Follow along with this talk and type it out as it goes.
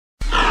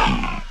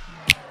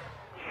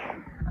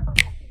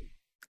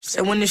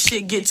So when the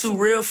shit get too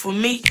real for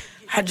me,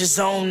 I just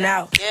zone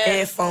out.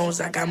 Headphones,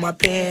 I got my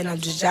pen, I'm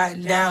just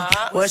jotting down.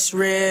 What's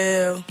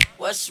real?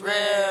 What's real?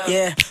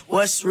 Yeah,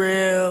 what's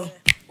real?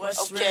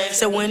 What's real?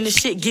 So when the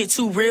shit get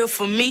too real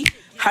for me,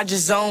 I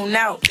just zone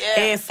out.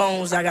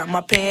 Headphones, I got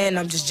my pen,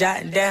 I'm just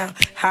jotting down.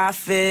 How I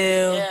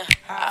feel.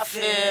 How I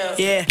feel.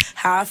 Yeah,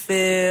 how I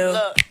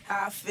feel.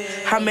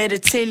 I met a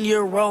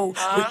 10-year-old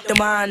with the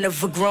mind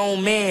of a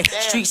grown man.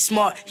 Street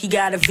smart, he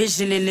got a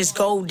vision and it's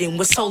golden.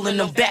 What's holding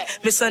him back?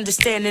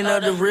 Misunderstanding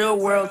of the real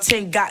world.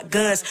 10 got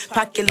guns,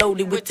 pocket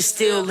loaded with the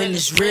steel and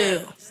it's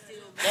real.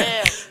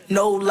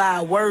 No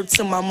lie, word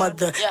to my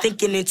mother.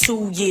 Thinking in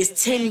 2 years,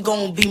 10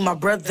 gon' be my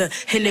brother.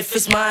 And if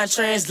it's mine,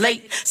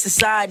 translate.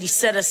 Society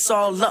set us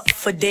all up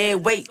for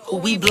dead weight. Who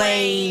we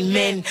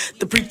blaming?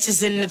 The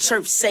preachers in the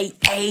church say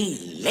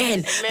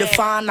amen. To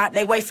find out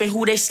they wife and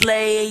who they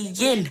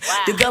slaying.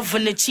 The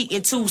governor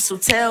cheating too, so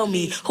tell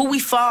me who we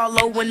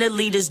follow when the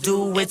leaders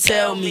do. And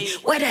tell me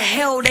where the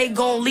hell they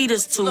gon' lead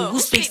us to? Who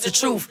speaks the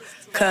truth?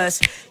 Cause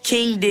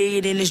King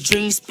did in his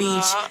dream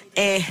speech,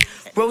 and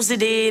Rosa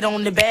did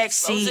on the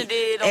backseat,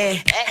 and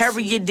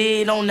Harriet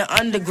did on the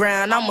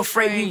underground. I'm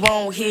afraid we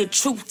won't hear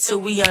truth till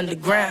we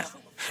underground.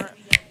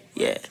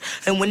 Yeah,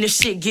 and when this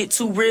shit get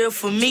too real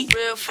for me,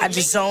 I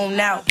just zone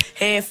out.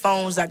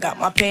 Headphones, I got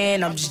my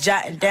pen, I'm just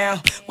jotting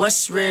down.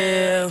 What's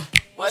real?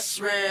 What's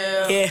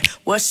real? Yeah,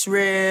 what's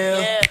real?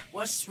 Yeah,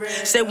 what's real?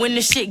 Say when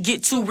the shit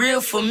get too real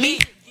for me,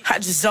 I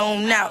just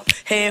zone out.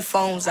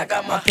 Headphones, I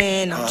got my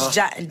pen, I'm just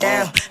jotting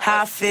down.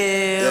 How I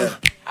feel.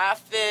 How I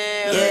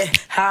feel. Yeah,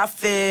 how I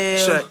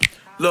feel. Check.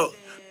 Look.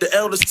 The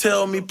elders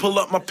tell me pull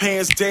up my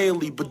pants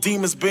daily, but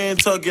demons been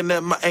tugging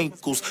at my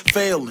ankles,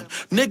 failing.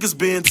 Niggas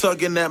been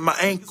tugging at my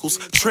ankles,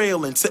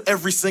 trailing to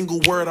every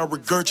single word I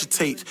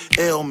regurgitate.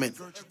 Ailment.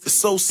 It's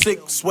so sick,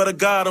 swear to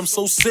God I'm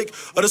so sick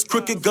of this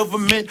crooked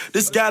government.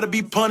 This gotta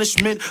be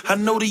punishment. I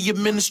know the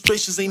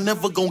administrations ain't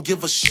never gonna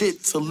give a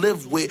shit to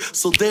live with,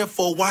 so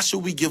therefore why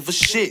should we give a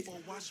shit?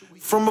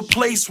 From a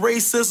place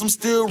racism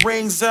still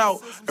rings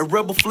out, and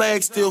rebel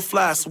flags still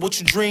fly, so what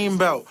you dream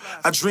about?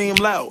 I dream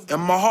loud,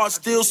 and my heart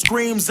still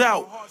screams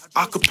out.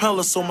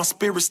 Acapella, so my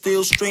spirit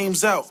still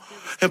streams out.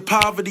 And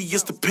poverty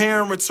is the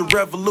parent to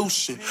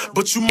revolution,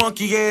 but you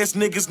monkey ass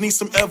niggas need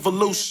some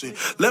evolution.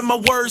 Let my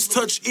words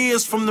touch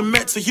ears from the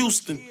Met to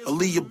Houston.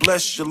 Aaliyah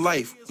bless your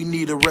life, we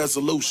need a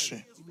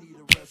resolution.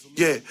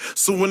 Yeah,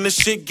 so when the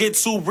shit get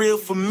too real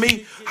for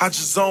me, I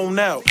just zone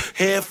out.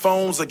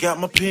 Headphones, I got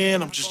my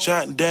pen, I'm just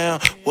jotting down.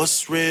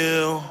 What's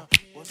real?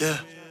 Yeah,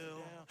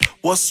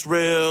 what's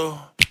real?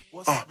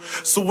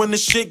 So when the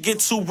shit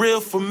get too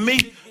real for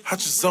me, I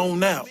just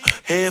zone out.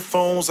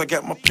 Headphones, I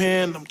got my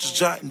pen, I'm just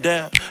jotting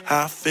down.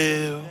 How I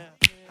feel?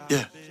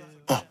 Yeah,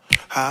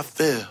 how I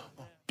feel?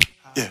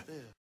 Yeah.